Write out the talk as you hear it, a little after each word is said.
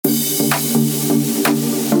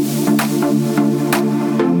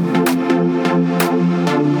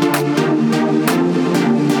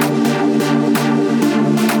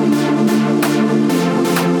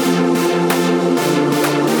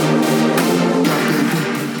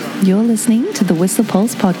You're listening to the Whistler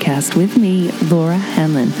Pulse podcast with me, Laura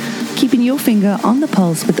Hanlon, keeping your finger on the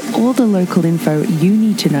pulse with all the local info you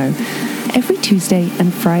need to know every Tuesday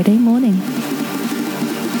and Friday morning.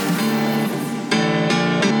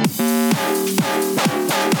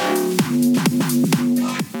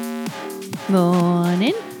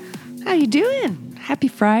 Morning. How you doing? Happy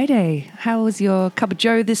Friday. How was your cup of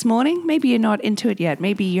joe this morning? Maybe you're not into it yet.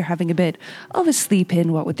 Maybe you're having a bit of a sleep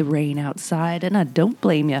in, what with the rain outside, and I don't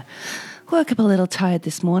blame you. Woke up a little tired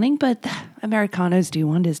this morning, but Americanos do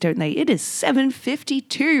wonders, don't they? It is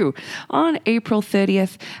 7:52 on April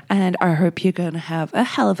 30th, and I hope you're going to have a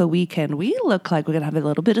hell of a weekend. We look like we're going to have a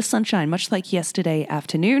little bit of sunshine, much like yesterday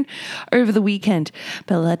afternoon over the weekend.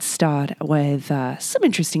 But let's start with some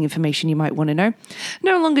interesting information you might want to know.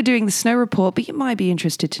 No longer doing the snow report, but you might be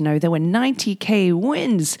interested to know there were 90k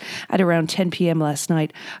winds at around 10 p.m. last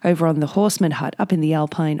night over on the Horseman Hut up in the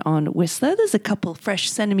Alpine on Whistler. There's a couple fresh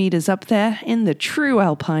centimeters up there in the true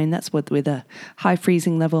Alpine. That's what with a high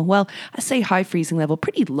freezing level. Well, I say high freezing level,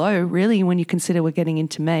 pretty low really when you consider we're getting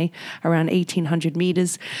into May, around 1,800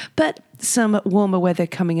 meters, but some warmer weather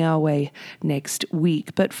coming our way next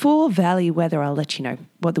week. But for valley weather, I'll let you know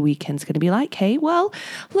what the weekend's going to be like. Hey, well,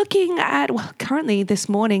 currently this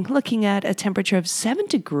morning, looking at a temperature of 7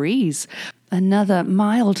 degrees. Another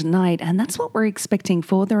mild night, and that's what we're expecting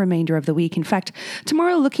for the remainder of the week. In fact,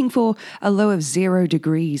 tomorrow looking for a low of 0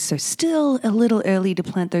 degrees, so still a little early to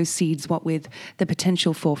plant those seeds, what with the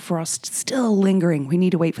potential for frost still lingering. We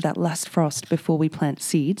need to wait for that last frost before we plant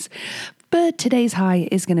seeds. But today's high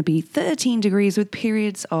is going to be 13 degrees with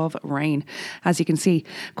periods of rain. As you can see,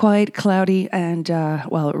 quite cloudy and,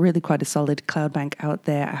 really quite a solid cloud bank out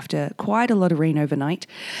there after quite a lot of rain overnight.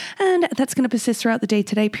 And that's going to persist throughout the day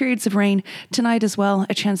today. Periods of rain tonight as well.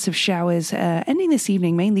 A chance of showers ending this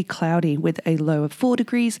evening, mainly cloudy with a low of 4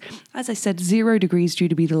 degrees. As I said, 0 degrees due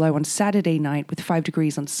to be the low on Saturday night with 5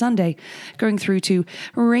 degrees on Sunday. Going through to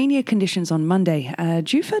rainier conditions on Monday.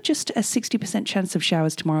 Due for just a 60% chance of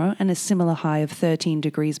showers tomorrow and a similar high of 13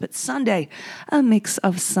 degrees, but Sunday, a mix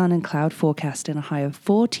of sun and cloud forecast and a high of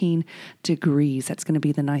 14 degrees. That's going to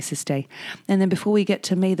be the nicest day. And then before we get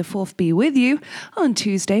to May the 4th be with you on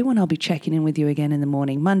Tuesday, when I'll be checking in with you again in the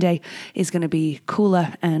morning. Monday is going to be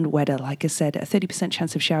cooler and wetter. Like I said, a 30%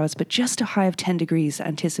 chance of showers, but just a high of 10 degrees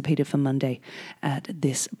anticipated for Monday at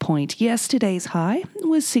this point. Yesterday's high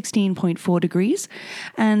was 16.4 degrees,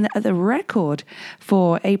 and the record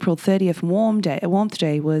for April 30th warmth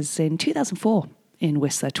day was in 2004 in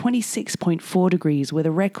Whistler, 26.4 degrees with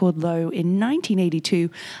a record low in 1982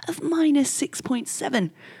 of minus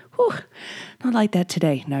 6.7. Whew, not like that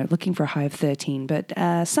today. No, looking for a high of 13. But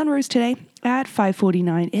sun rose today at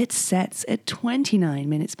 5:49. It sets at 29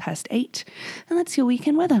 minutes past 8. And that's your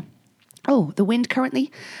weekend weather. Oh, the wind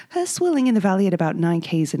currently swirling in the valley at about 9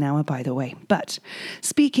 k's an hour, by the way. But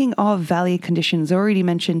speaking of valley conditions, I already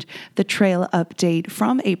mentioned the trail update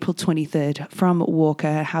from April 23rd from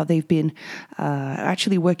Walker, how they've been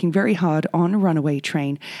actually working very hard on Runaway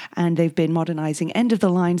Train, and they've been modernizing end of the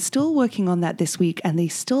line, still working on that this week, and they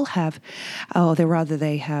still have,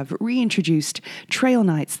 they have reintroduced trail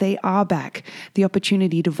nights. They are back. The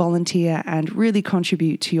opportunity to volunteer and really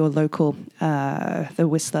contribute to your local, the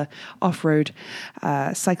Whistler Off-Road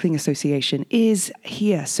Cycling Association is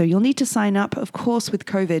here. So you'll need to sign up. Of course, with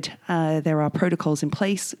COVID, there are protocols in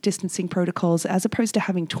place, distancing protocols, as opposed to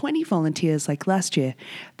having 20 volunteers like last year.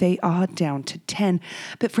 They are down to 10.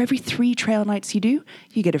 But for every 3 trail nights you do,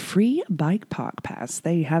 you get a free bike park pass.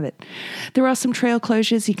 There you have it. There are some trail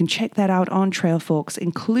closures. You can check that out on Trail Forks,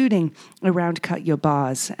 including around Cut Your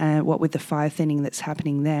Bars, what with the fire thinning that's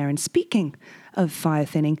happening there. And speaking of fire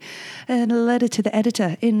thinning, a letter to the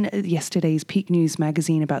editor in yesterday's Peak News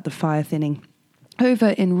magazine about the fire thinning over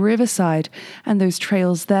in Riverside and those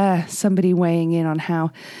trails there. Somebody weighing in on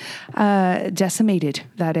how decimated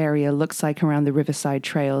that area looks like around the Riverside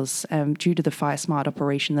trails due to the Fire Smart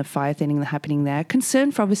operation, the fire thinning happening there.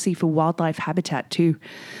 Concern obviously for wildlife habitat too.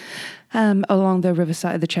 Along the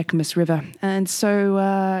riverside, the Cheakamus River. And so,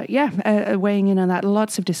 weighing in on that,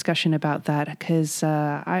 lots of discussion about that, because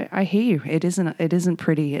I hear you. It isn't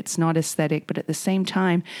pretty. It's not aesthetic, but at the same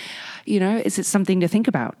time, is it something to think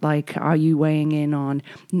about? Like, are you weighing in on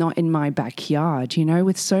not in my backyard?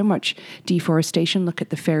 With so much deforestation, look at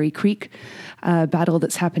the Ferry Creek battle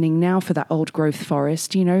that's happening now for that old growth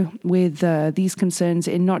forest, with these concerns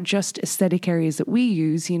in not just aesthetic areas that we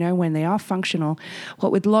use, when they are functional,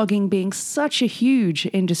 what with logging being such a huge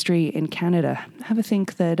industry in Canada. Have a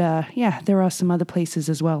think that, there are some other places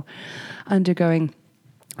as well undergoing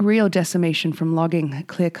real decimation from logging,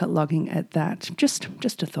 clear-cut logging at that. Just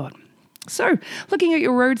a thought. So, looking at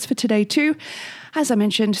your roads for today too, As I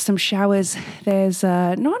mentioned, some showers. There's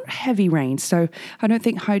not heavy rain, so I don't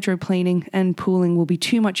think hydroplaning and pooling will be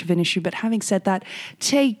too much of an issue. But having said that,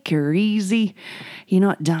 take her easy. You're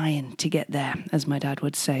not dying to get there, as my dad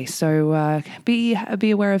would say. So be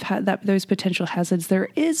aware of those potential hazards. There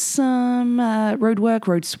is some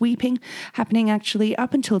road sweeping happening actually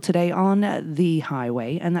up until today on the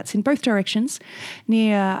highway, and that's in both directions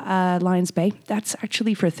near Lions Bay. That's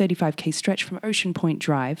actually for a 35k stretch from Ocean Point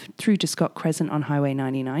Drive through to Scott Crescent on Highway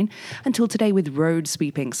 99 until today with road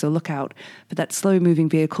sweeping. So look out for that slow-moving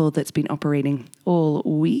vehicle that's been operating all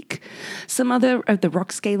week. Some other of the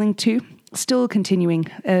rock scaling too. Still continuing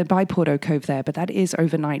by Porto Cove there, but that is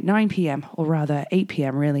overnight, 9 p.m., or rather 8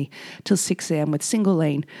 p.m. really, till 6 a.m. with single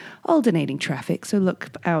lane alternating traffic. So look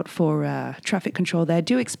out for traffic control there.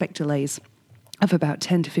 Do expect delays of about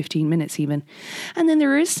 10 to 15 minutes even. And then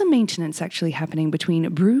there is some maintenance actually happening between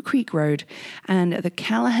Brew Creek Road and the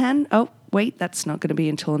Callahan. Oh, wait, that's not going to be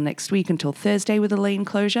until next week, until Thursday with a lane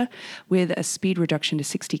closure with a speed reduction to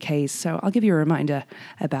 60 Ks. So I'll give you a reminder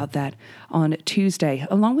about that on Tuesday,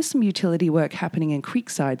 along with some utility work happening in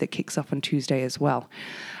Creekside that kicks off on Tuesday as well.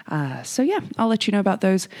 So yeah, I'll let you know about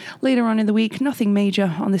those later on in the week. Nothing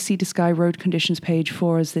major on the Sea to Sky road conditions page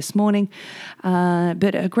for us this morning,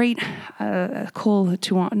 but a great call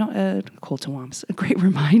to arms, a great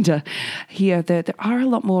reminder here that there are a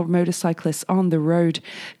lot more motorcyclists on the road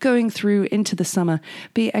going through into the summer.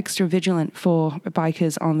 Be extra vigilant for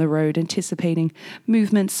bikers on the road, anticipating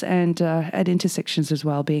movements and at intersections as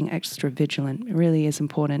well, being extra vigilant. It really is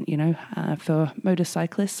important, for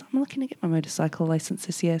motorcyclists. I'm looking to get my motorcycle license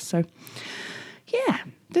this year. So, yeah,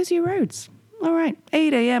 those are your roads. All right,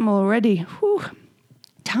 8 a.m. already. Whew.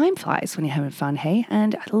 Time flies when you're having fun, hey?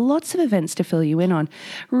 And lots of events to fill you in on.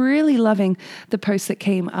 Really loving the post that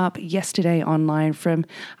came up yesterday online from,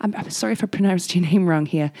 I'm sorry if I pronounced your name wrong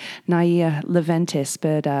here, Naya Leventis,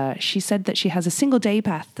 but she said that she has a single day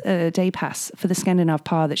pass for the Scandinav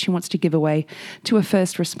Par that she wants to give away to a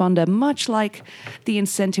first responder, much like the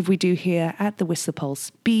incentive we do here at the Whistler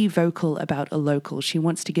Pulse. Be vocal about a local. She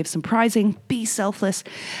wants to give some prizing, be selfless,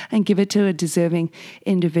 and give it to a deserving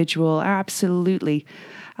individual. Absolutely.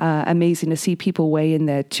 Amazing to see people weigh in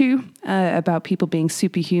there too about people being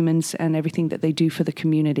superhumans and everything that they do for the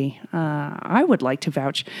community. I would like to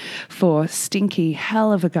vouch for Stinky,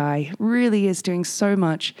 hell of a guy, really is doing so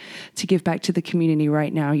much to give back to the community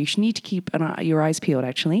right now. You should need to keep your eyes peeled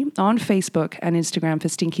actually on Facebook and Instagram for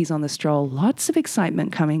Stinky's on the Stroll. Lots of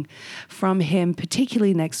excitement coming from him,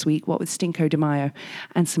 particularly next week, what with Stinko de Mayo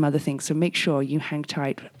and some other things. So make sure you hang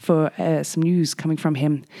tight for some news coming from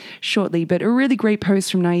him shortly. But a really great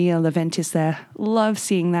post from Naya Leventis there. Love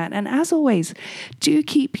seeing that. And as always, do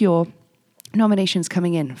keep your nominations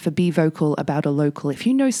coming in for Be Vocal About a Local. If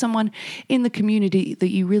you know someone in the community that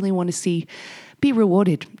you really want to see be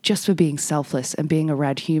rewarded just for being selfless and being a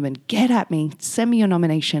rad human, get at me, send me your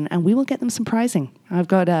nomination, and we will get them some prizing. I've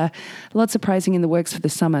got lots of prizing in the works for the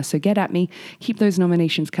summer, so get at me, keep those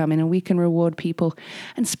nominations coming, and we can reward people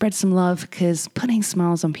and spread some love, because putting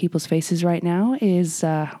smiles on people's faces right now is,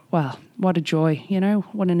 what a joy,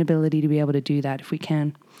 what an ability to be able to do that if we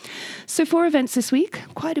can. So for events this week,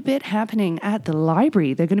 quite a bit happening at the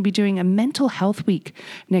library. They're going to be doing a mental health week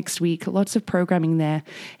next week. Lots of programming there,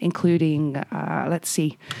 including,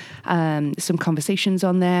 some conversations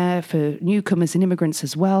on there for newcomers and immigrants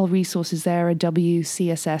as well. Resources there, a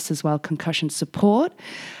WCSS as well, concussion support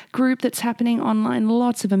group that's happening online.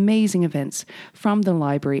 Lots of amazing events from the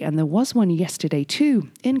library. And there was one yesterday too,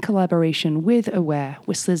 in collaboration with Aware,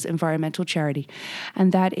 Whistler's environmental charity.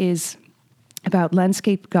 And that is about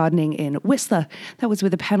landscape gardening in Whistler. That was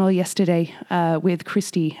with a panel yesterday with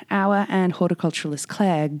Christy Auer and horticulturalist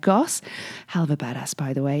Claire Goss. Hell of a badass,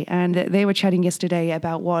 by the way. And they were chatting yesterday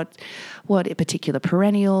about what particular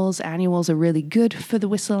perennials, annuals are really good for the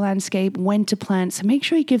Whistler landscape, when to plant. So make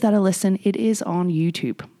sure you give that a listen. It is on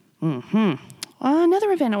YouTube.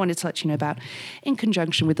 Another event I wanted to let you know about in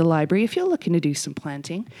conjunction with the library, if you're looking to do some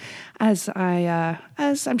planting, as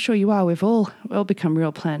I'm sure you are, we've all become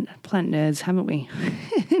real plant nerds, haven't we?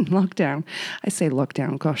 In lockdown. I say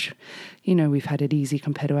lockdown, gosh, we've had it easy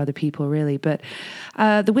compared to other people, really. But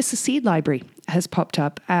the Whistler Seed Library has popped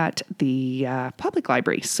up at the public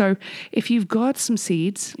library. So if you've got some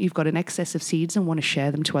seeds, you've got an excess of seeds and want to share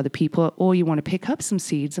them to other people, or you want to pick up some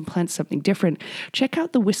seeds and plant something different, check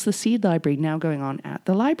out the Whistler Seed Library now going on at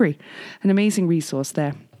the library. An amazing resource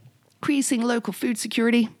there. Increasing local food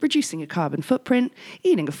security, reducing your carbon footprint,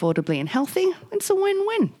 eating affordably and healthy. It's a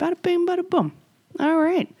win-win. Bada boom, bada boom. All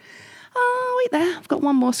right. Oh, wait there. I've got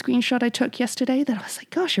one more screenshot I took yesterday that I was like,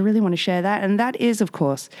 gosh, I really want to share that. And that is, of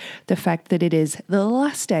course, the fact that it is the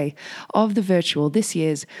last day of the virtual this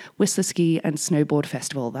year's Whistler Ski and Snowboard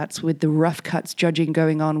Festival. That's with the Rough Cuts judging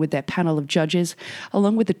going on with their panel of judges,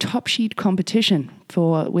 along with the top sheet competition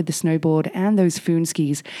with the snowboard and those Foon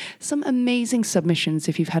skis. Some amazing submissions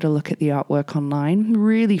if you've had a look at the artwork online.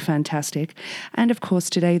 Really fantastic. And of course,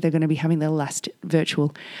 today they're going to be having their last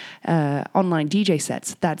virtual online DJ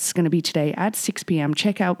sets. That's going to be today at 6 p.m.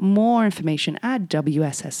 Check out more information at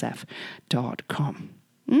WSSF.com.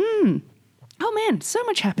 Oh man, so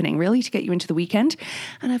much happening really to get you into the weekend.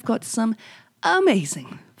 And I've got some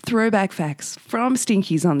amazing throwback facts from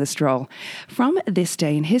Stinkies on the Stroll from this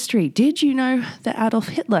day in history. Did you know that Adolf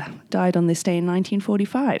Hitler died on this day in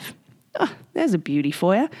 1945? Oh, there's a beauty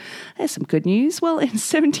for you. There's some good news. Well, in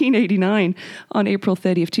 1789, on April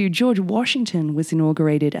 30th, too, George Washington was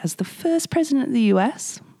inaugurated as the first president of the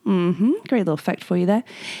U.S. Great little fact for you there.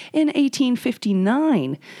 In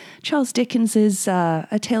 1859, Charles Dickens's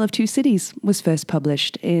A Tale of Two Cities was first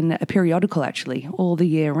published in a periodical, actually, all the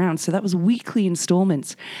year round. So that was weekly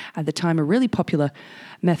installments. At the time, a really popular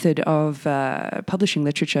method of publishing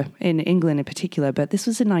literature in England in particular. But this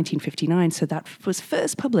was in 1959, so that was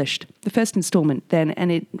first published, the first installment then,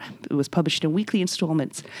 and it was published in weekly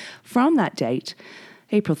installments from that date,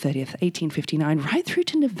 April 30th, 1859, right through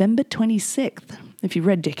to November 26th. If you've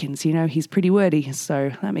read Dickens, you know he's pretty wordy,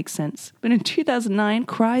 so that makes sense. But in 2009,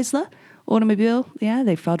 Chrysler Automobile,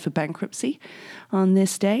 they filed for bankruptcy on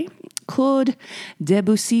this day. Claude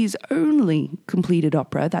Debussy's only completed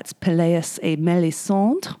opera, that's Pelléas et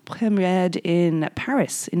Mélisande, premiered in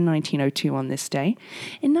Paris in 1902 on this day.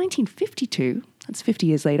 In 1952, that's 50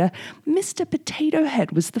 years later, Mr. Potato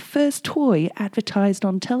Head was the first toy advertised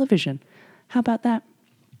on television. How about that?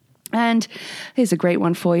 And here's a great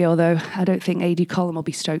one for you, although I don't think AD Colin will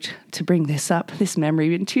be stoked to bring this up, this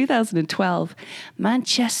memory. In 2012,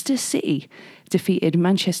 Manchester City defeated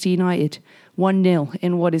Manchester United 1-0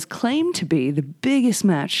 in what is claimed to be the biggest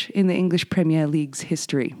match in the English Premier League's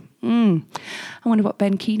history. I wonder what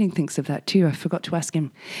Ben Keating thinks of that too. I forgot to ask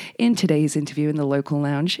him in today's interview in the local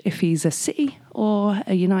lounge if he's a City or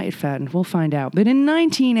a United fan. We'll find out. But in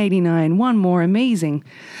 1989, one more amazing,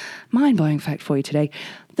 mind-blowing fact for you today.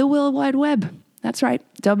 The World Wide Web. That's right.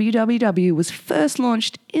 www was first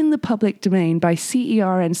launched in the public domain by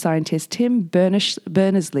CERN scientist Tim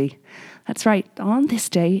Berners-Lee. That's right. On this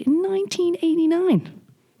day in 1989.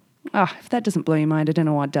 If that doesn't blow your mind, I don't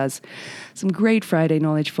know what does. Some great Friday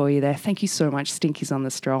knowledge for you there. Thank you so much, Stinkies on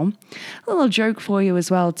the Stroll. A little joke for you as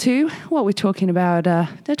well, too. What we're talking about,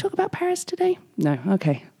 did I talk about Paris today? No,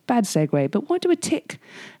 okay. Bad segue. But what do a tick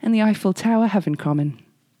and the Eiffel Tower have in common?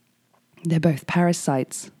 They're both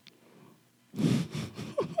parasites.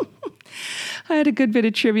 I had a good bit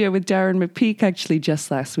of trivia with Darren McPeak actually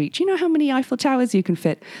just last week. Do you know how many Eiffel Towers you can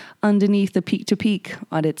fit underneath the peak-to-peak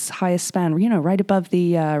on its highest span? You know, right above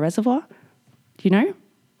the reservoir? Do you know?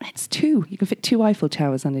 It's 2. You can fit 2 Eiffel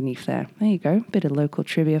Towers underneath there. There you go. Bit of local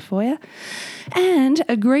trivia for you. And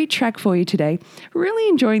a great track for you today. Really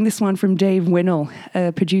enjoying this one from Dave Winnell,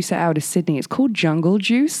 a producer out of Sydney. It's called Jungle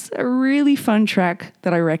Juice. A really fun track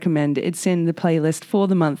that I recommend. It's in the playlist for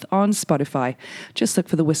the month on Spotify. Just look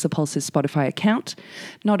for the Whistler Pulse's Spotify account.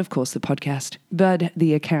 Not, of course, the podcast, but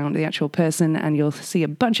the account, the actual person, and you'll see a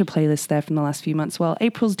bunch of playlists there from the last few months. Well,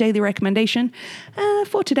 April's daily recommendation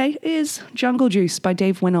for today is Jungle Juice by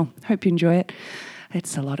Dave Winnell. Hope you enjoy it.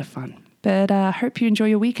 It's a lot of fun. But I hope you enjoy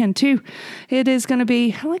your weekend too. It is going to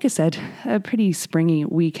be, like I said, a pretty springy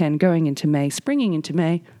weekend springing into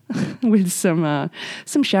May with some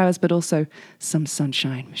showers, but also some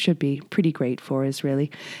sunshine. Should be pretty great for us, really.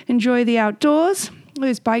 Enjoy the outdoors.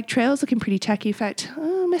 Those bike trails looking pretty tacky. In fact,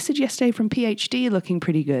 a message yesterday from PhD looking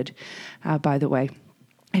pretty good, by the way,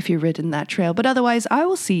 if you've ridden that trail. But otherwise, I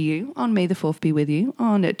will see you on May the 4th be with you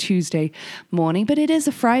on a Tuesday morning. But it is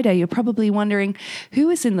a Friday. You're probably wondering who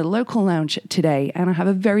is in the local lounge today. And I have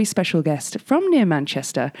a very special guest from near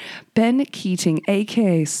Manchester, Ben Keating,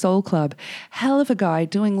 a.k.a. Soul Club. Hell of a guy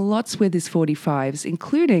doing lots with his 45s,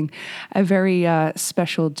 including a very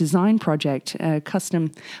special design project, a custom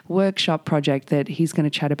workshop project that he's going to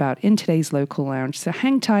chat about in today's local lounge. So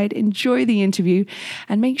hang tight, enjoy the interview,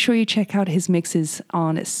 and make sure you check out his mixes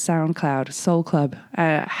on SoundCloud, Soul Club.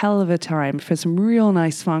 A hell of a time for some real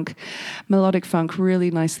nice funk, melodic funk,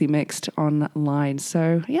 really nicely mixed online.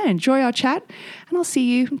 So yeah, enjoy our chat, and I'll see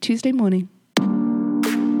you Tuesday morning.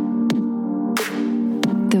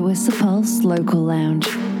 The Whistler Pulse Local Lounge.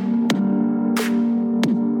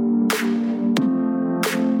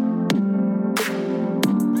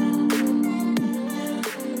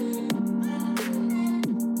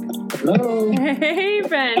 Hello. Hey,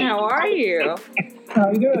 Ben, how are you? How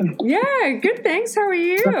are you doing? Yeah, good, thanks. How are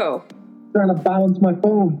you? Trying to balance my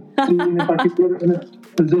phone, seeing if I could get it in a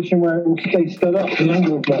position where it will stay stood up. The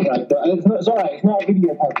angle's not right, but it's all right. It's not a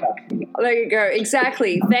video podcast. There you go.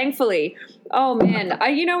 Exactly. Thankfully. Oh, man.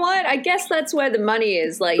 You know what? I guess that's where the money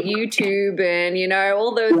is, like YouTube and,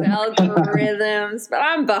 all those algorithms. But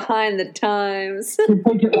I'm behind the times. We'll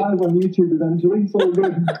take it live on YouTube eventually. It's all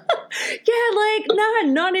good.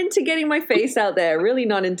 Not into getting my face out there. Really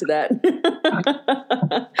not into that.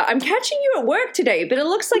 I'm catching you at work today, but it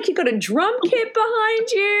looks like you got a drum kit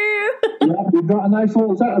behind you. Yeah, we've got a nice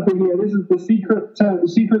little setup in here. This is the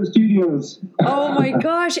secret studios. Oh my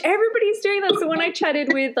gosh, everybody's doing that. So when I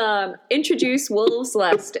chatted with Introduce Wolves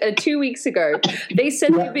 2 weeks ago, they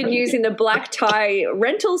said they've been using the black tie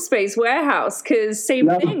rental space warehouse because same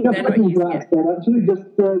thing. They're not using it. Actually,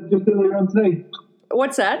 just earlier on today.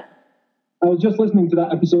 What's that? I was just listening to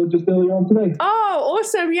that episode just earlier on today. Oh,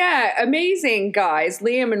 awesome. Yeah. Amazing guys.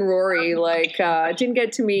 Liam and Rory, didn't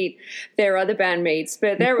get to meet their other bandmates,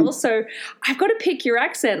 but they're also, I've got to pick your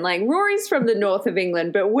accent. Like Rory's from the north of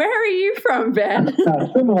England, but where are you from, Ben?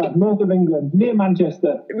 Similar, north of England, near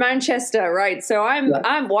Manchester. Manchester, right. So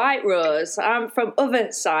I'm White Rose. I'm from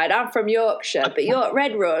other side. I'm from Yorkshire, but you're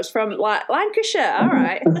Red Rose from Lancashire. All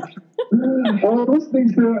right. I was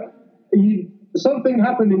listening to something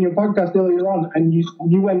happened in your podcast earlier on, and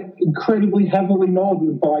you went incredibly heavily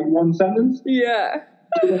northern for like one sentence. Yeah.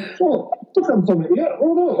 Oh,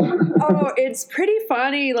 it's pretty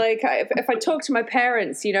funny. Like if I talk to my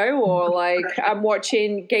parents, or like I'm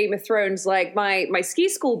watching Game of Thrones, like my ski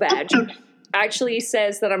school badge actually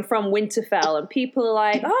says that I'm from Winterfell, and people are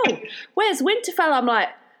like, "Oh, where's Winterfell?" I'm like,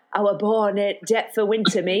 I were born at Deptford for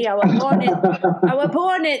winter, me. I were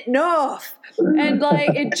born at North. And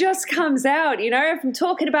like it just comes out, if I'm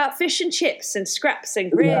talking about fish and chips and scraps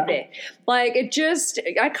and gravy. Like I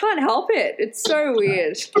can't help it. It's so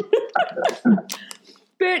weird.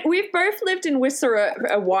 But we've both lived in Whistler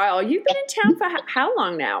a while. You've been in town for how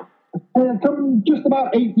long now? Coming just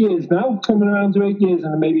about 8 years now, coming around to 8 years,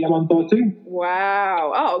 and maybe a month or two.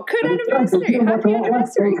 Wow. Oh, good anniversary. Happy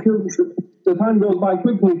anniversary. The time goes by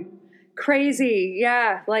quickly. Crazy.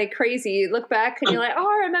 Yeah, like crazy. You look back and you're like, oh,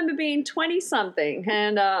 I remember being 20-something.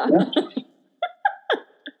 And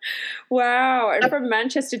wow. And from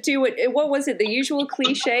Manchester too. What was it? The usual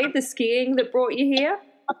cliche, the skiing that brought you here?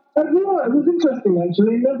 It was interesting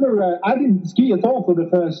actually. I didn't ski at all for the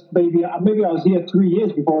first maybe I was here 3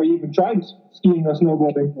 years before I even tried skiing or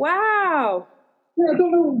snowboarding. Wow. Yeah, I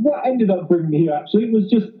don't know what ended up bringing me here actually. It was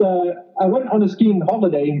just I went on a skiing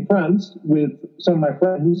holiday in France with some of my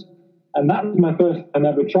friends, and that was my first time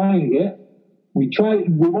ever trying it. We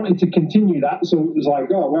wanted to continue that, so it was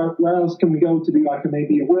like, oh, where else can we go to do like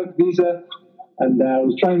maybe a work visa? And I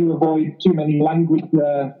was trying to avoid too many language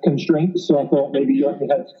constraints, so I thought maybe let me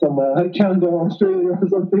head somewhere like Canada or Australia or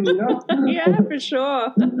something, Yeah, for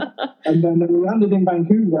sure. And then we landed in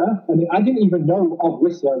Vancouver, and I didn't even know of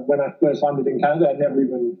Whistler when I first landed in Canada. I never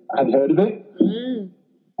even had heard of it.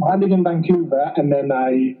 I landed in Vancouver, and then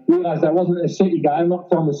I realized I wasn't a city guy. I'm not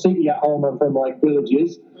from a city at home. I'm from like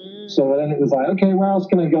villages. So then it was like, okay, where else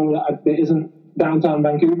can I go that isn't downtown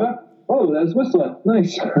Vancouver? Oh, there's Whistler.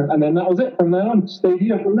 Nice. And then that was it. From then on, stayed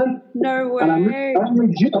here from then. No way. And I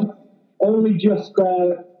only just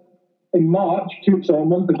in March, so a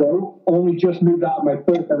month ago, only just moved out of my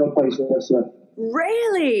first ever place in Whistler.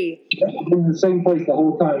 Really? In the same place the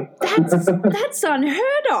whole time. That's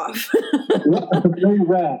unheard of. Very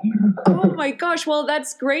rare. Oh my gosh. Well,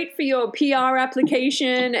 that's great for your PR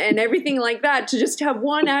application and everything like that, to just have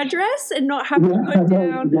one address and not have to put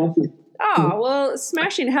down. Exactly. Oh, well,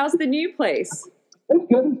 smashing. How's the new place? It's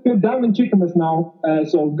good. It's good. Down in Chickamas now.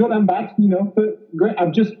 So good and bad, but great.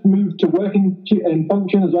 I've just moved to working in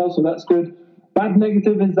Function as well, so that's good. Bad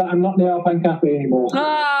negative is that I'm not near Alpine Cafe anymore.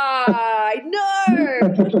 No!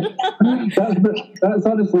 that's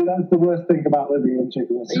honestly, that's the worst thing about living in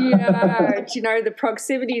Chickamas. Yeah, the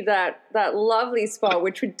proximity, that lovely spot,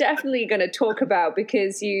 which we're definitely going to talk about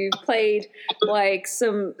because you've played like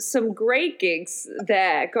some great gigs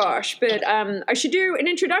there, gosh. But I should do an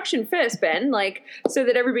introduction first, Ben, like so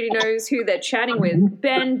that everybody knows who they're chatting with.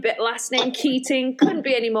 Ben, last name Keating, couldn't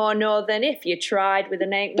be any more northern if you tried with a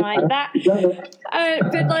name like that.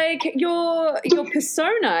 But like your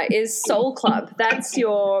persona is Soul Club. That's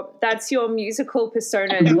your musical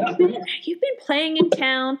persona. You've been playing in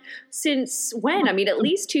town since when? I mean, at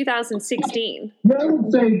least 2016. Yeah, I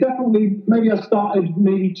would say definitely. Maybe I started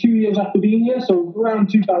maybe 2 years after being here, so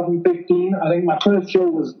around 2015. I think my first show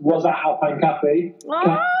was at Alpine Cafe.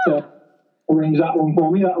 arrange that one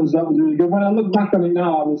for me. That was really good. When I look back on it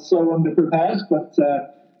now, I was so underprepared. But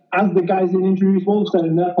as the guys in Introduce Wolf said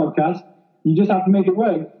in their podcast, you just have to make it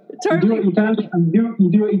work. Totally. You do what you can, and you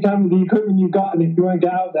do what you can with the equipment you've got, and if you want to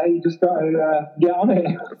get out there, you just got to get on it.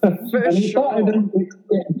 And it started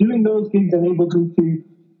doing those gigs enabled me to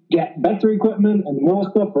get better equipment and more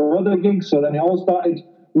stuff for other gigs, so then it all started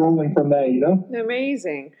rolling from there, you know?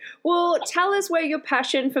 Amazing. Well, tell us where your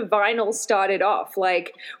passion for vinyl started off.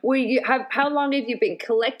 Like, how long have you been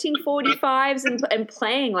collecting 45s and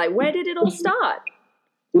playing? Like, where did it all start?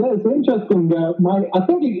 Yeah, it's interesting. I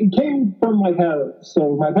think it came from my parents.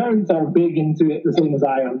 So my parents are big into it, the same as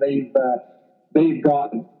I am. They've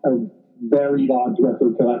got a very large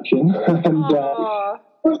record collection, and I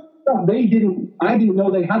didn't know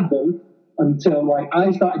they had them until like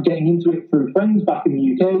I started getting into it through friends back in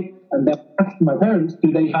the UK, and then asked my parents,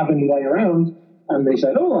 do they have any lay around? And they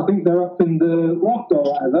said, oh, I think they're up in the loft or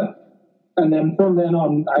whatever. And then from then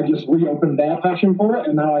on, I just reopened their passion for it,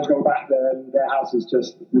 and now I go back there, and their house is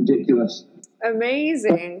just ridiculous.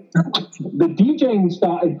 Amazing. The DJing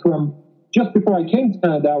started from just before I came to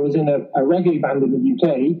Canada. I was in a reggae band in the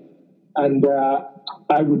UK, and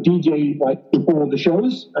I would DJ like before the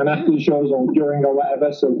shows and after the shows or during or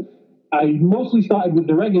whatever. So I mostly started with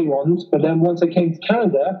the reggae ones, but then once I came to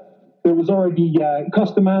Canada, there was already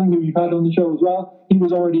Custerman, who you've had on the show as well. He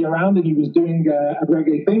was already around and he was doing a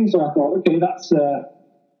reggae thing. So I thought, okay, that's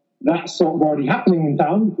sort of already happening in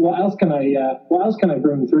town. What else can I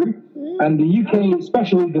bring through? And the UK,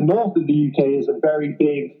 especially the north of the UK, is a very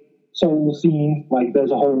big soul scene. Like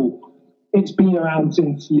there's it's been around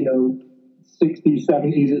since 60s,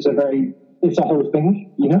 70s. It's a whole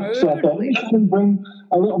thing, So I thought we should bring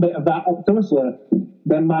a little bit of that up to us.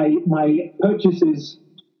 Then my purchases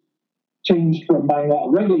changed from buying a lot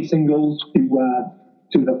of reggae singles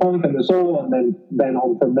to the funk and the soul, and then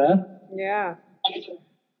on from there. Yeah.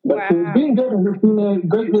 But it's been good, and it's been a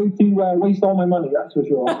great way to waste all my money, that's for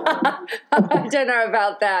sure. I don't know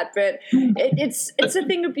about that, but it's a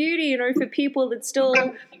thing of beauty, for people that still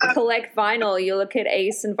collect vinyl. You look at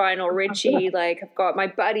Ace and Vinyl Richie, like I've got my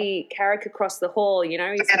buddy Carrick across the hall, he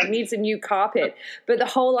needs a new carpet. But the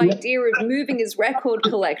whole idea of moving his record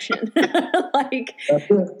collection, like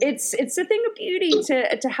it's a thing of beauty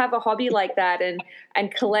to have a hobby like that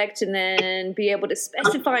and collect and then be able to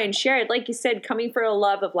specify and share it. Like you said, coming for a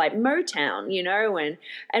love of like Motown,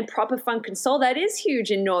 and proper funk and soul. That is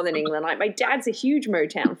huge in Northern England. Like my dad's a huge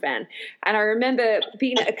Motown fan. And I remember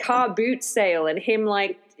being at a car boot sale and him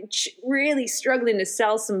like really struggling to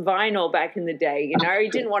sell some vinyl back in the day, he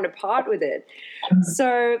didn't want to part with it.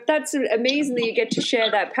 So that's amazing that you get to share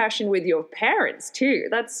that passion with your parents too.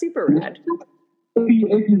 That's super rad.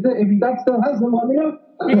 If your dad still has them, let me know.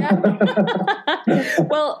 Yeah.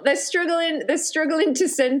 Well, they're struggling to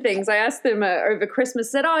send things. I asked them over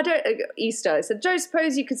Christmas, said, Easter. I said, don't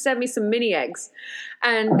suppose you could send me some mini eggs?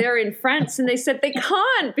 And they're in France, and they said they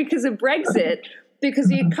can't because of Brexit,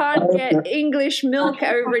 because you can't get English milk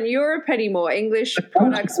over in Europe anymore, English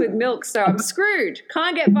products with milk. So I'm screwed.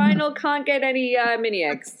 Can't get vinyl, can't get any mini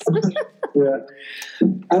eggs. Yeah.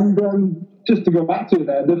 And just to go back to it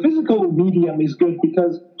there, the physical medium is good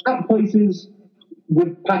because at places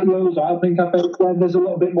with patios or open cafes where there's a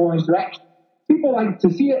little bit more interaction, people like to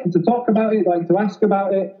see it and to talk about it, like to ask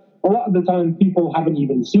about it. A lot of the time people haven't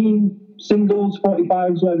even seen singles,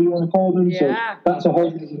 45s, whatever you want to call them. Yeah. So that's a whole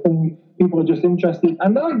thing. People are just interested.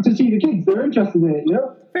 And I like to see the kids. They're interested in it,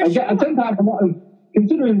 I tend to have a lot of,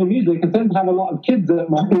 considering the music, I tend to have a lot of kids at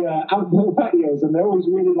my outdoor patios, and they always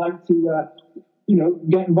really like to,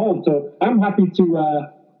 get involved. So I'm happy to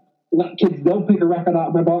let kids, they'll pick a record out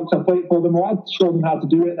of my box, I'll play it for them, or I'll show them how to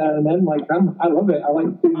do it there and then. Like, I love it. I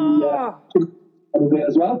like to do it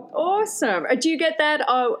as well. Awesome. Do you get that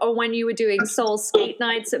or when you were doing soul skate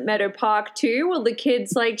nights at Meadow Park too? Will the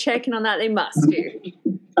kids like checking on that? They must do.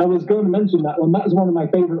 I was going to mention that one. That's one of my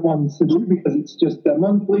favorite ones to do because it's just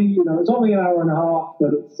monthly. It's only an hour and a half,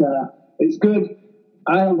 but it's good.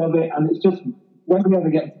 I love it, and it's just when you ever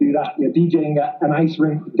get to do that, you're DJing at an ice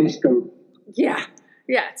rink disco. Yeah,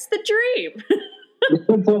 it's the dream.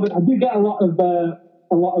 I do get a lot of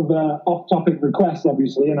off-topic requests,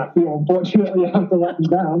 obviously, and I feel unfortunately I have to let them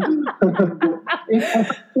down.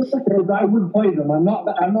 I would play them. I'm not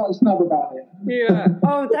a snob about it. Yeah.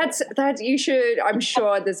 Oh, that's you should. I'm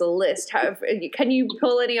sure there's a list. Can you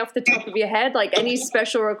pull any off the top of your head? Like any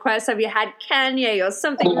special requests? Have you had Kanye or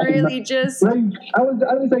something really just? Drake, I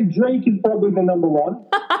would say Drake is probably the number one.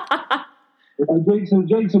 Drake's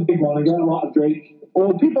a big one. I get a lot of Drake.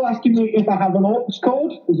 Or people asking me if I have an aux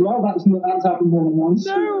cord as well. That's happened more than once.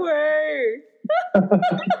 No way.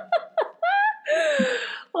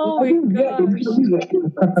 Oh I my do, yeah, gosh. it's music.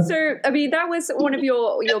 So, I mean, that was one of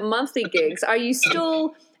your monthly gigs. Are you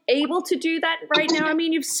still able to do that right now? I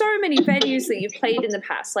mean, you've so many venues that you've played in the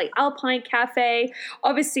past, like Alpine Cafe,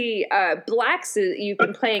 obviously Black's you've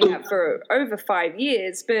been playing at for over 5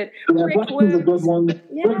 years, but Yeah, Black is a good one.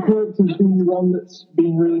 Yeah. Brickworks has been one that's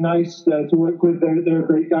been really nice to work with. They're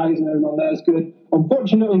great guys and everyone there is good.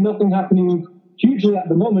 Unfortunately, nothing happening hugely at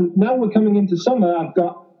the moment. Now we're coming into summer. I've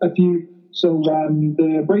got a few. So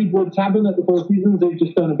the Braidwood Tavern at the Four Seasons, they've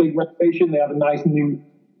just done a big renovation. They have a nice new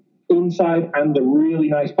inside and a really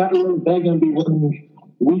nice patio. They're going to be running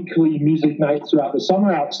weekly music nights throughout the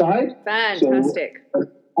summer outside. Fantastic. So,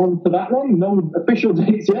 on for that one. No official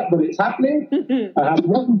dates yet, but it's happening. I have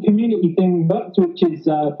one community thing booked, which is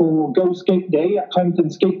for Go Skate Day at Clemson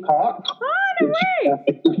Skate Park. Oh, no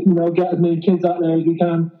way. Get as many kids out there as we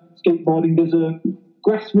can. Skateboarding. There's a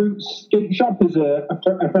Grassroots Skate Shop. Is a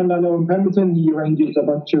friend I know in Pemberton. He arranges a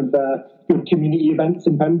bunch of good community events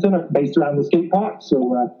in Pemberton based around the skate park.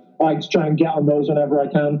 So I like to try and get on those whenever I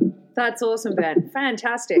can. That's awesome, Ben.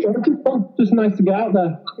 Fantastic. Just nice to get out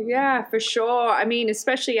there. Yeah, for sure. I mean,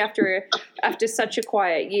 especially after such a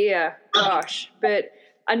quiet year. Gosh, but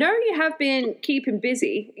I know you have been keeping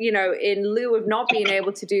busy, in lieu of not being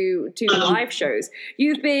able to do live shows.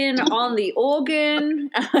 You've been on the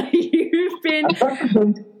organ. You've been...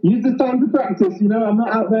 Use the time to practice. I'm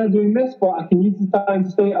not out there doing this, but I can use the time to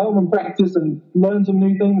stay at home and practice and learn some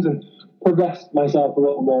new things and progress myself a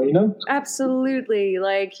little more, Absolutely.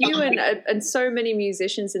 Like you and so many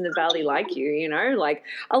musicians in the Valley like you, like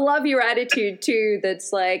I love your attitude too.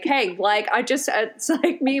 That's like, hey, like it's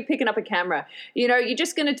like me picking up a camera, you're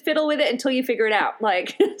just going to fiddle with it until you figure it out.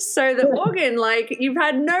 Like, so the organ, like you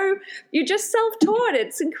just self-taught.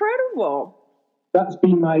 It's incredible. That's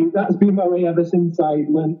been my way ever since I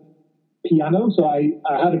learned piano. So I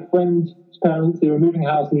had a friend's parents, they were moving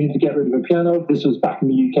house and needed to get rid of a piano. This was back in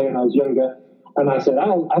the UK when I was younger. And I said,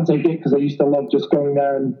 I'll take it because I used to love just going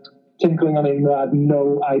there and tinkling on it and I had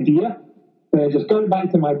no idea. And I just got it back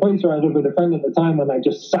to my place where I lived with a friend at the time and I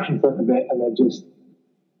just sat in front of it and I just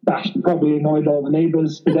bashed, probably annoyed all the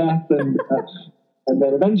neighbours to death. And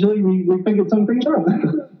then eventually we figured something out.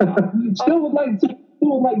 Still would like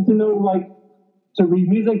to know, like, to read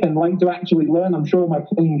music and like to actually learn. I'm sure my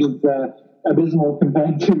playing is abysmal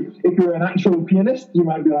compared to if you're an actual pianist. You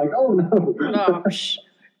might be like, oh no. Gosh.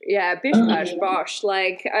 Yeah, bish bash bosh.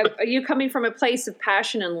 Like, are you coming from a place of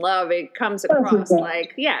passion and love? It comes across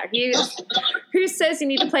like, yeah. Who says you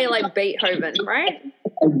need to play like Beethoven, right?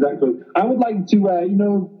 Exactly. I would like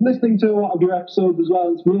to, listening to a lot of your episodes as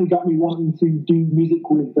well, it's really got me wanting to do music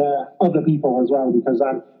with other people as well, because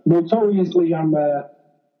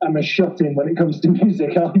I'm a shut-in when it comes to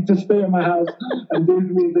music. I like to stay in my house and do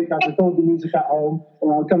the music. I record the music at home,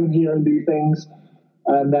 or I'll come in here and do things,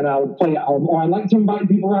 and then I'll play at home. Or I like to invite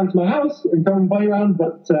people around to my house and come and play around,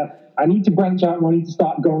 but I need to branch out and I need to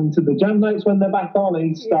start going to the jam nights when they're back on. I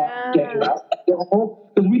need to start getting out.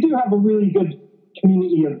 Because we do have a really good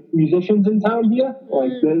community of musicians in town here.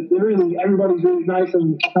 Like, they're really, everybody's really nice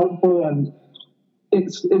and helpful, and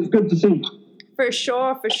it's good to see. For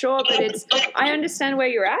sure. But I understand where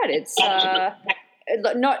you're at. It's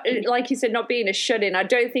not, like you said, not being a shut-in. I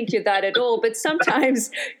don't think you're that at all. But sometimes,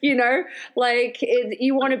 you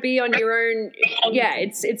want to be on your own. Yeah,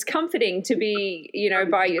 it's comforting to be,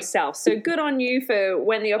 by yourself. So good on you for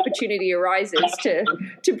when the opportunity arises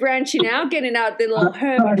to branching out, getting out the little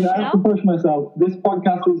hermit shell. I have to push myself. This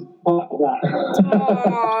podcast is part of that.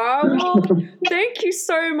 Well, thank you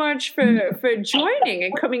so much for joining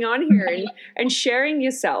and coming on here and sharing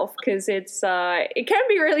yourself, because it can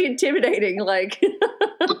be really intimidating. Like,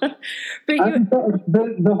 but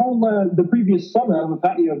the previous summer of the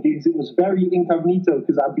patio gigs, it was very incognito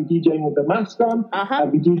because I'd be DJing with the mask on,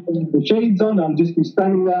 I'd be DJing with the shades on, I'd just be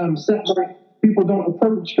standing there, I'm set back. People don't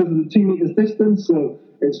approach because of the 2 meters distance, so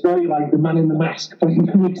it's very like the man in the mask playing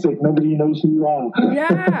the music. Nobody knows who you are.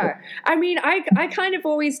 Yeah. I mean, I kind of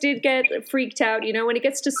always did get freaked out, when it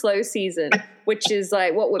gets to slow season, which is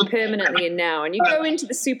like what we're permanently in now. And you go into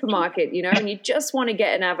the supermarket, and you just want to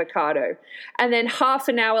get an avocado. And then half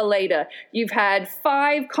an hour later, you've had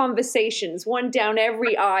 5 conversations, one down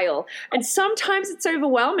every aisle. And sometimes it's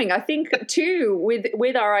overwhelming. I think, too,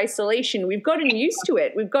 with our isolation, we've gotten used to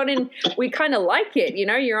it. We kind of like it,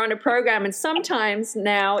 you're on a program. And sometimes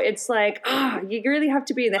now it's like, you really have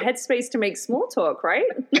to be in the headspace to make small talk, right?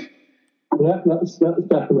 Yeah, that's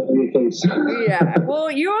definitely the case. Yeah, well,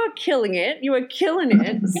 you are killing it. You are killing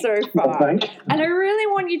it so far. Thanks. And I really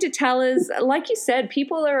want you to tell us, like you said,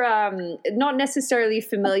 people are not necessarily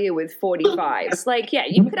familiar with 45s. Like, yeah,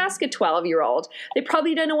 you could ask a 12-year-old. They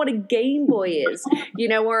probably don't know what a Game Boy is, you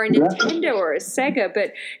know, or a Nintendo or a Sega.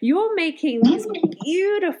 But you're making these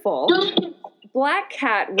beautiful Black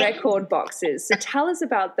Cat record boxes. So tell us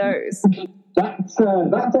about those. That's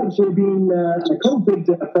actually been a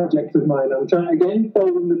COVID project of mine. I'm trying, again,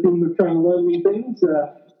 following the theme of trying to learn new things.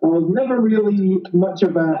 I was never really much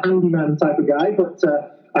of a handyman type of guy, but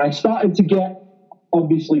I started to get,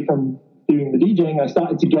 obviously from doing the DJing, I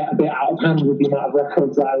started to get a bit out of hand with the amount of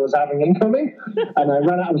records that I was having incoming, and I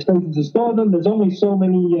ran out of spaces to store them. There's only so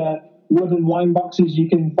many wooden wine boxes you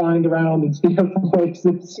can find around and steal from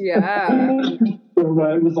places. Yeah. So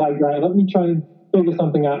it was like, right, let me try and figure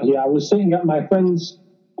something out here. I was sitting at my friend's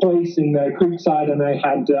place in Creekside, and I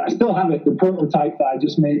still have it, the prototype that I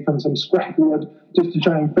just made from some scrap wood, just to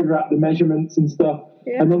try and figure out the measurements and stuff.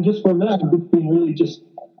 Yeah. And then just from there, I've been really just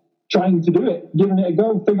trying to do it, giving it a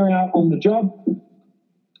go, figuring out on the job.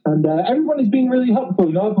 And everyone has been really helpful.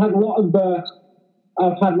 You know, I've had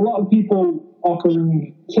a lot of people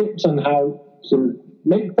offering tips on how to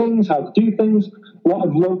make things, how to do things. A lot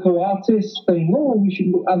of local artists saying, "Oh,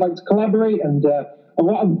 I'd like to collaborate," and a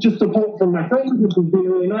lot of just support from my friends, which has been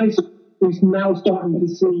really nice. It's now starting to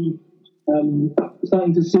see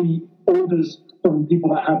orders from people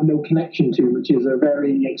that have no connection to, which is a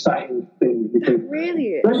very exciting thing, because it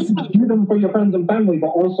really is. great to do them for your friends and family, but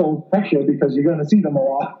also pressure because you're going to see them a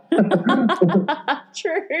lot.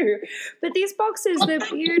 True. But these boxes, they're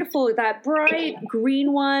beautiful. That bright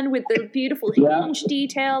green one with the beautiful hinge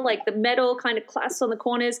detail, like the metal kind of clasps on the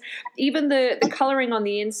corners, even the coloring on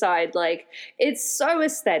the inside, like it's so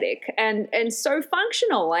aesthetic and so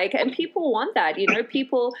functional. Like, and people want that, you know,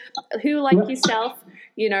 people who like yourself,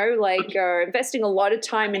 you know, like are investing a lot of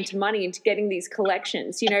time into money into getting these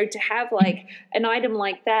collections, you know, to have like an item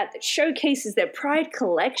like that showcases their pride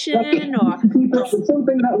collection or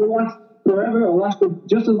something that will last forever, or last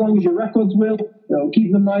just as long as your records will. You know,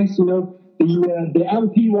 keep them nice. You know, the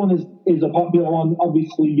LP one is a popular one.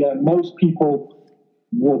 Obviously, most people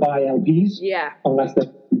will buy LPs, unless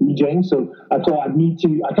they're DJing. So I thought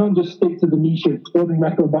I can't just stick to the niche of building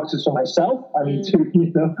record boxes for myself. I need to,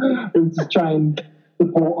 you know, to try and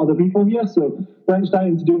support other people here. So branched out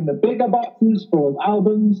into doing the bigger boxes for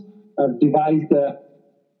albums. I've devised a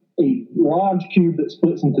large cube that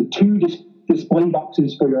splits into two display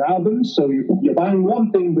boxes for your albums. So you're buying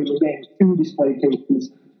one thing, but you're getting two display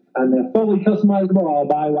cases, and they're fully customizable. I'll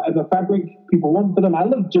buy whatever fabric people want for them. I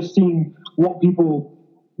love just seeing what people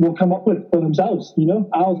will come up with for themselves, you know.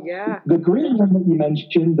 The green one that you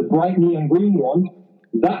mentioned, the bright neon green one,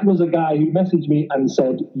 that was a guy who messaged me and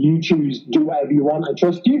said, "You choose, do whatever you want, I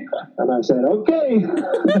trust you." And I said, okay.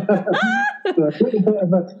 So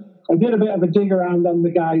I did a bit of a dig around on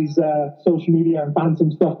the guy's social media and found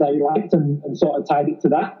some stuff that he liked and sort of tied it to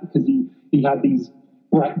that, because he had these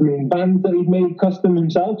bright green bands that he'd made custom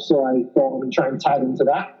himself. So I thought I would try and tie them to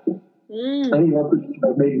that. And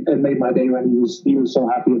it made my day when he was so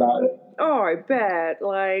happy about it. Oh, I bet.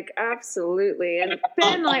 Like, absolutely. And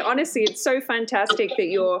Ben, like, honestly, it's so fantastic that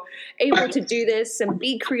you're able to do this and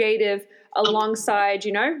be creative alongside,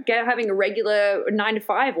 you know, having a regular 9 to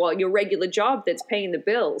 5, well, your regular job that's paying the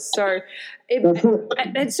bills. So,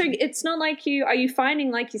 it's not like are you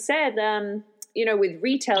finding, like you said, you know, with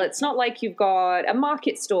retail, it's not like you've got a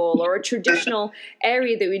market stall or a traditional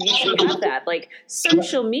area that would usually have that. Like,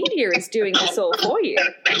 social media is doing this all for you.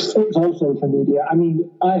 It's all social media. I mean,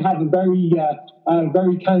 I have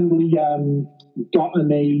very kindly gotten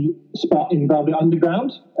a spot in Velvet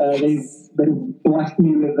Underground. They've blessed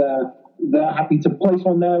me with they're happy to place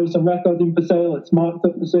one there with some records in for sale. It's marked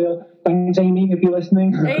up for sale. Thanks, Amy, if you're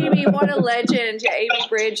listening. Amy, what a legend. Yeah, Amy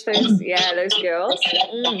Bridge, those girls.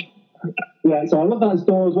 Yeah, so I love that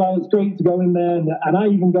store as well. It's great to go in there, and I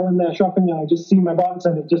even go in there shopping and I just see my box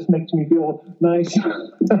and it just makes me feel nice.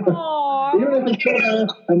 Even if it's still there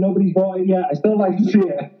and nobody's bought it yet, I still like to see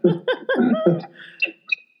it.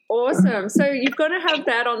 Awesome. So you've got to have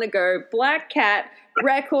that on the go. Black Cat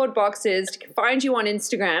record boxes, to find you on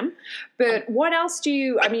Instagram. But what else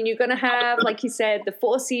you're going to have, like you said, the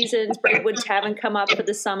Four Seasons Braidwood Tavern come up for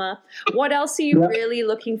the summer. What else are you really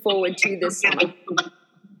looking forward to this summer?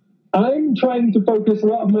 I'm trying to focus a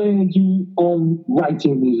lot of my energy on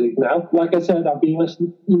writing music now. Like I said, I've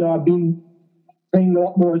been paying a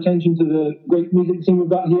lot more attention to the great music scene we've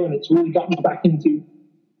got here, and it's really got me back into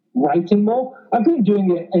writing more. I've been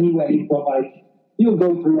doing it anyway, but you'll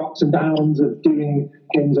go through ups and downs of doing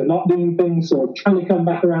things and not doing things. So trying to come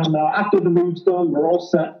back around now. After the move's done, we're all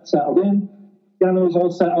settled in. Piano's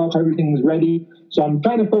all set up, everything's ready. So I'm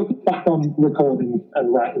trying to focus back on recording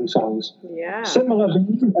and writing songs. Yeah. Similar,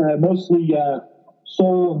 mostly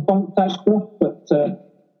soul and funk type stuff, but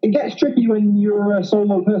it gets tricky when you're a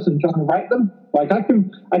solo person trying to write them. Like I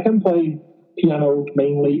can play piano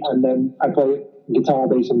mainly, and then I play guitar,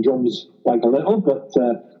 bass, and drums like a little, but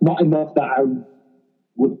not enough that I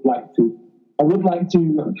would like to. I would like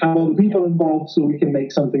to have all the people involved so we can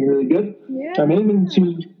make something really good. Yeah. So I'm aiming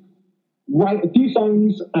to write a few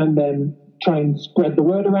songs and then try and spread the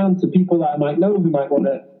word around to people that I might know who might want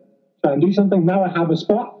to try and do something. Now I have a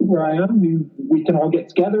spot where I am who we can all get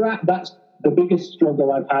together at. That's the biggest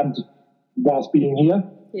struggle I've had whilst being here.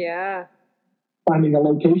 Yeah. Finding a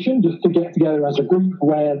location just to get together as a group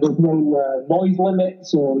where there's no noise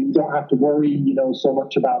limits, or you don't have to worry, so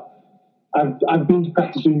much about. I've been to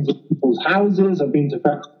practice rooms at people's houses. I've been to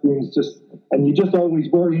practice rooms and you're just always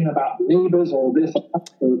worrying about neighbours or this.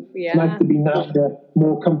 So it's nice to be now in a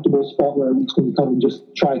more comfortable spot where we can come and just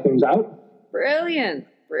try things out. Brilliant.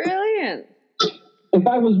 If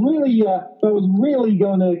I was really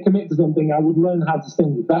going to commit to something, I would learn how to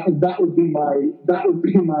sing. That would be my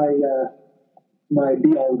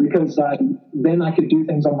be all, because then I could do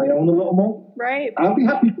things on my own a little more. Right. I'll be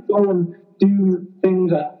happy to go and do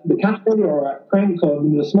things at the cafe or at Crank Club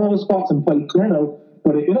in the smaller spots and play piano.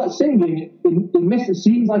 But if you're not singing, it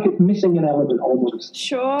seems like it's missing an element almost.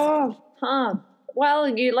 Sure. Huh. Well,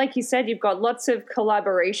 like you said, you've got lots of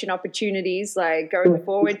collaboration opportunities, like going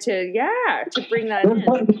forward to bring that in.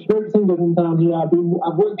 There's great singers in town here. I've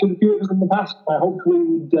worked with a few of them in the past. Hopefully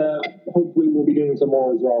we'll be doing some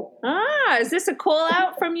more as well. Is this a call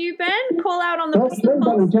out from you, Ben? Call out on the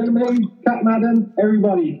everybody, Jeremy, Cat Madden,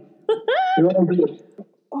 everybody. You're all good.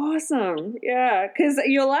 Awesome. Yeah, because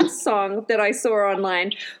your last song that I saw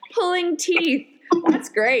online, Pulling Teeth, that's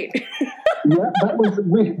great. Yeah, that was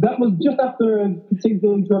just after a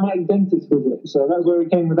particularly dramatic dentist visit, so that's where we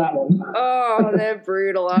came with that one. Oh, they're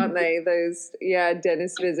brutal, aren't they? Those,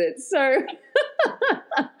 dentist visits. So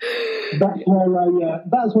that's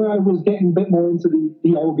where I was getting a bit more into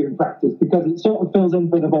the organ practice, because it sort of fills in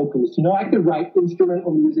for the vocalist. I could write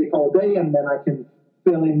instrumental music all day, and then I can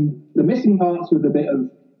fill in the missing parts with a bit of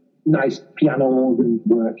nice piano organ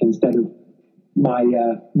work instead of my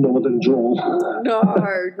northern drawl. No.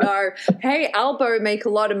 Hey, Albo make a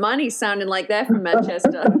lot of money sounding like they're from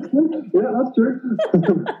Manchester. Yeah, that's true.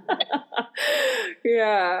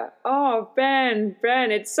 Yeah. Oh, Ben,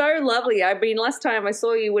 it's so lovely. I mean, last time I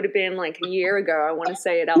saw you would have been like a year ago, I want to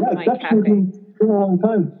say, at Alpine Cafe. It's been a long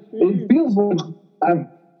time. It feels like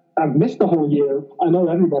I've missed the whole year. I know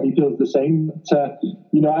everybody feels the same. But,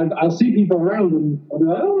 I'll see people around and I'll be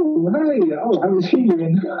like, oh, hey, I haven't seen you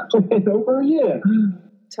in over a year.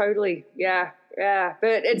 Totally, yeah.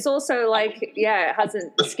 But it's also like, it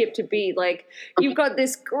hasn't skipped a beat. Like, you've got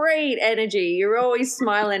this great energy. You're always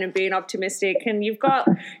smiling and being optimistic, and you've got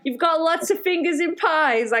lots of fingers in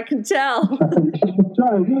pies. I can tell. I'm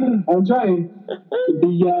trying.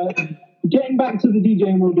 Getting back to the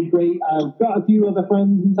DJing will be great. I've got a few other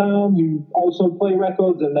friends in town who also play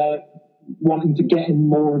records, and they're wanting to get in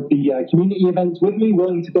more of the community events with me,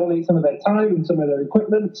 willing to donate some of their time and some of their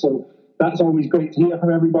equipment. So that's always great to hear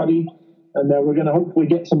from everybody. And we're going to hopefully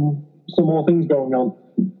get some more things going on.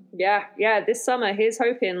 Yeah. This summer, here's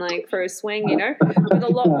hoping for a swing, with a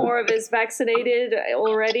lot more of us vaccinated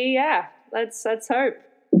already. Yeah, let's hope.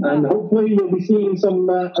 And hopefully you'll be seeing some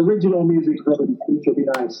original music released, which will be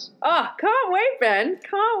nice. Oh, can't wait, Ben.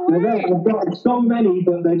 Can't wait. I've got so many,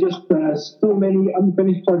 but they're just so many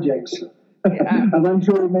unfinished projects. Yeah. And I'm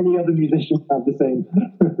sure many other musicians have the same.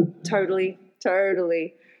 Totally.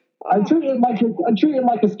 I treat it like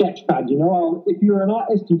a sketch pad, if you're an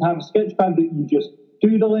artist, you have a sketch pad that you just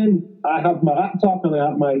doodle in. I have my laptop and I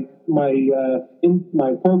have my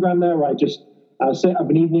program there where I'll sit up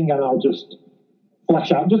an evening and I'll just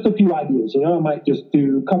flesh out just a few ideas. I might just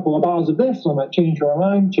do a couple of bars of this. I might change your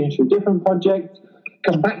mind, change to a different project,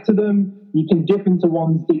 come back to them. You can dip into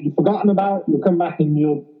ones that you've forgotten about. You'll come back and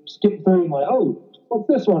you'll skip through and what's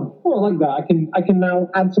this one? Oh, I like that. I can now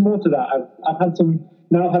add some more to that. I've had some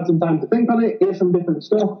time to think on it. Here's some different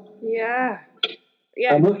stuff. Yeah.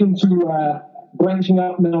 I'm looking to branching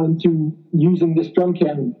out now into using this drum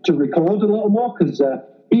kit to record a little more, because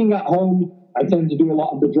being at home, I tend to do a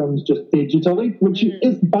lot of the drums just digitally, which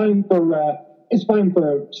is fine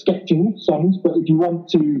for sketching songs. But if you want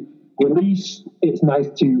to release, it's nice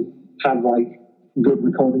to have good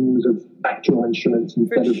recordings of actual instruments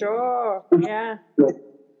instead of. For sure, yeah.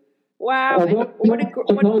 Wow. Although,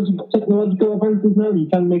 technological advances now, you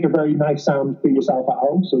can make a very nice sound for yourself at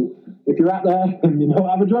home. So if you're out there and you don't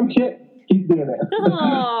have a drum kit, keep doing it.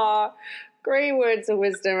 Aw, great words of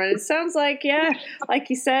wisdom. And it sounds like, yeah, like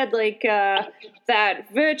you said, like that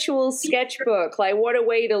virtual sketchbook, like what a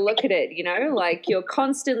way to look at it, you know, like you're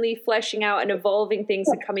constantly fleshing out and evolving things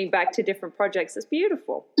and coming back to different projects. It's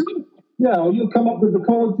beautiful. Yeah, or you'll come up with the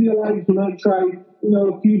chords you like, you might try,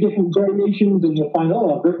 a few different variations and you'll find,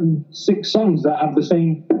 I've written 6 songs that have the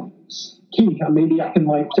same key, and maybe I can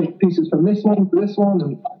take pieces from this one to this one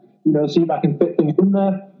and, see if I can fit things in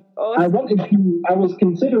there. Awesome. I was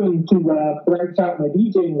considering to branch out my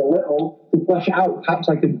DJing a little to flesh out. Perhaps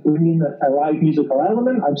I could bring in a live musical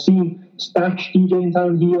element. I've seen Stash DJ in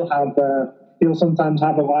town. He'll sometimes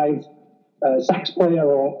have a live sax player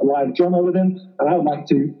or a live drummer with him, and I would like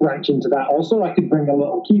to branch into that also. I could bring a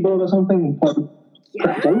little keyboard or something and play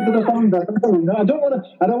tracks over the songs.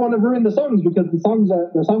 I don't want to ruin the songs, because the songs are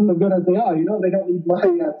good as they are. They don't need my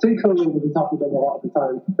tinkle over the top of them a lot of the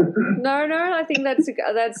time. No, I think that's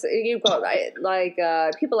you've got like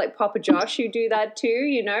people like Papa Josh who do that too.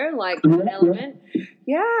 An element.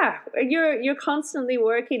 Yeah, you're constantly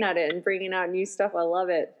working at it and bringing out new stuff. I love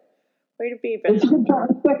it. Way to be, Ben. It's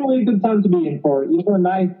definitely a good time to be in for it.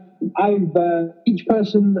 And each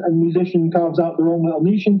person and musician carves out their own little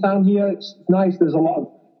niche in town here. It's nice. There's a lot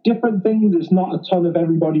of different things. There's not a ton of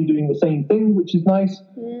everybody doing the same thing, which is nice.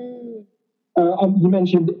 You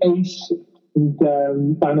mentioned Ace and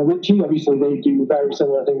Lionel Richie. Obviously, they do very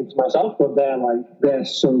similar things to myself, but they're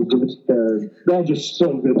so good. They're just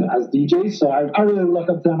so good as DJs. So I really look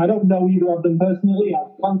up to them. I don't know either of them personally.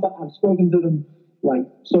 I've spoken to them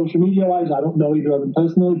social media wise. I don't know either of them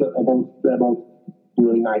personally, but they're both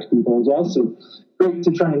really nice people as well. So great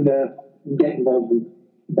to try and get involved with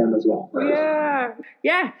them as well.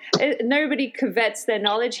 Yeah. Nobody covets their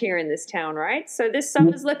knowledge here in this town, right? So this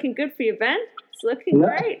summer's looking good for you, Ben. It's looking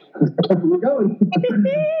great. We're going.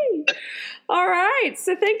 All right.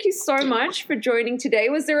 So thank you so much for joining today.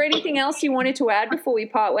 Was there anything else you wanted to add before we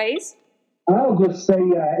part ways? I'll just say,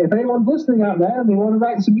 if anyone's listening out there and they want to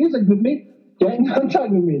write some music with me, get in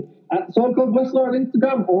contact with me at So Called Whistler on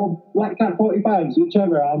Instagram or Black Cat 45s,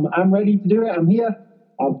 whichever. I'm ready to do it. I'm here.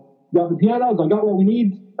 I've got the pianos. I've got what we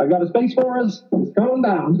need. I've got a space for us. It's going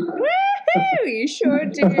down. Woohoo! You sure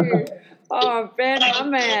do. Oh, Ben, my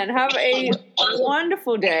man. Have a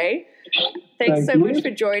wonderful day. Thanks so much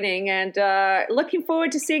for joining, and looking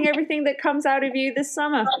forward to seeing everything that comes out of you this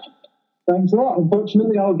summer. Thanks a lot.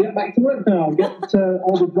 Unfortunately, I'll get back to work now. I'll get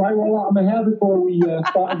all the drywall out of my hair before we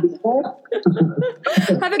start this call.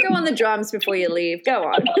 Have a go on the drums before you leave. Go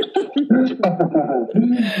on.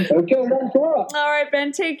 Okay, thanks a lot. All right,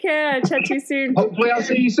 Ben, take care. Chat to you soon. Hopefully I'll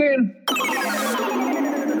see you soon.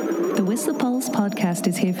 The Whistler Pulse podcast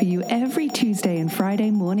is here for you every Tuesday and Friday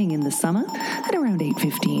morning in the summer at around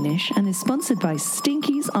 8:15ish, and is sponsored by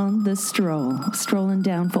Stinkies on the Stroll. Strolling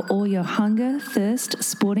down for all your hunger, thirst,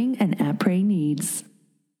 sporting and après needs.